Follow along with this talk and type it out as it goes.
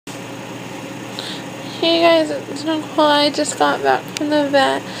Hey guys, it's Nicole. I just got back from the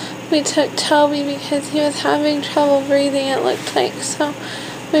vet. We took Toby because he was having trouble breathing, it looked like. So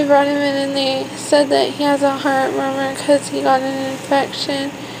we brought him in and they said that he has a heart murmur because he got an infection.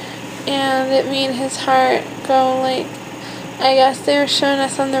 And it made his heart go like, I guess they were showing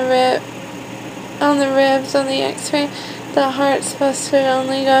us on the ribs on the x-ray. The heart's supposed to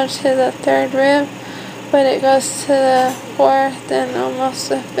only go to the 3rd rib, but it goes to the 4th and almost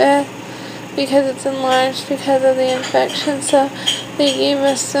the 5th because it's enlarged because of the infection. So they gave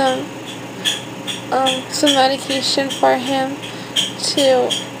us some medication for him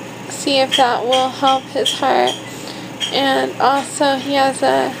to see if that will help his heart. And also he has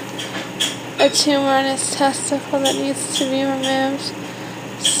a tumor in his testicle that needs to be removed.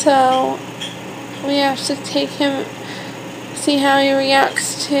 So we have to take him, see how he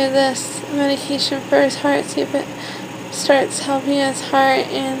reacts to this medication for his heart, see if it starts helping his heart,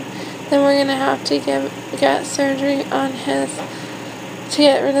 and then we're going to have to get surgery on his, to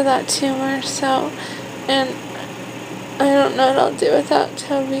get rid of that tumor. So, and I don't know what I'll do without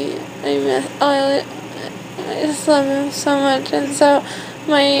Toby. I just love him so much, and so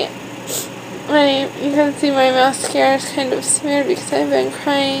you can see my mascara is kind of smeared because I've been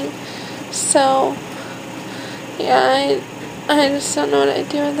crying. So, yeah, I just don't know what I'd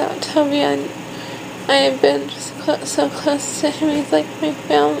do without Toby. And I have been just so close to him. He's like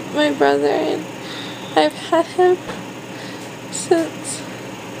my brother, and I've had him since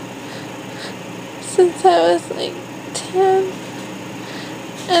I was like 10,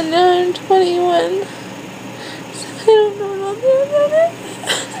 and now I'm 21. So I don't know what I'll do about it.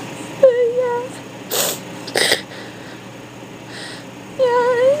 Yeah,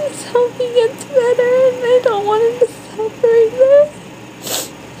 I just hope he gets better, and I don't want him to suffer either.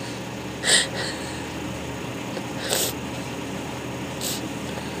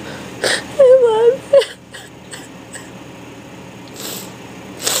 I love him.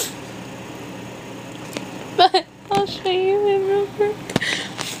 But I'll show you him real quick.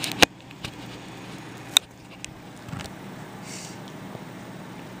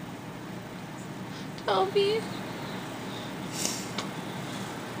 Toby.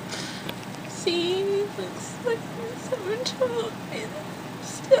 See, he looks like he's having trouble breathing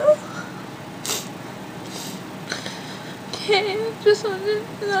still. Okay, just wanted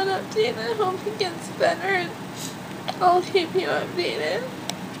that update. I hope he gets better, and I'll keep you updated.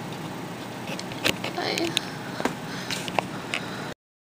 Bye.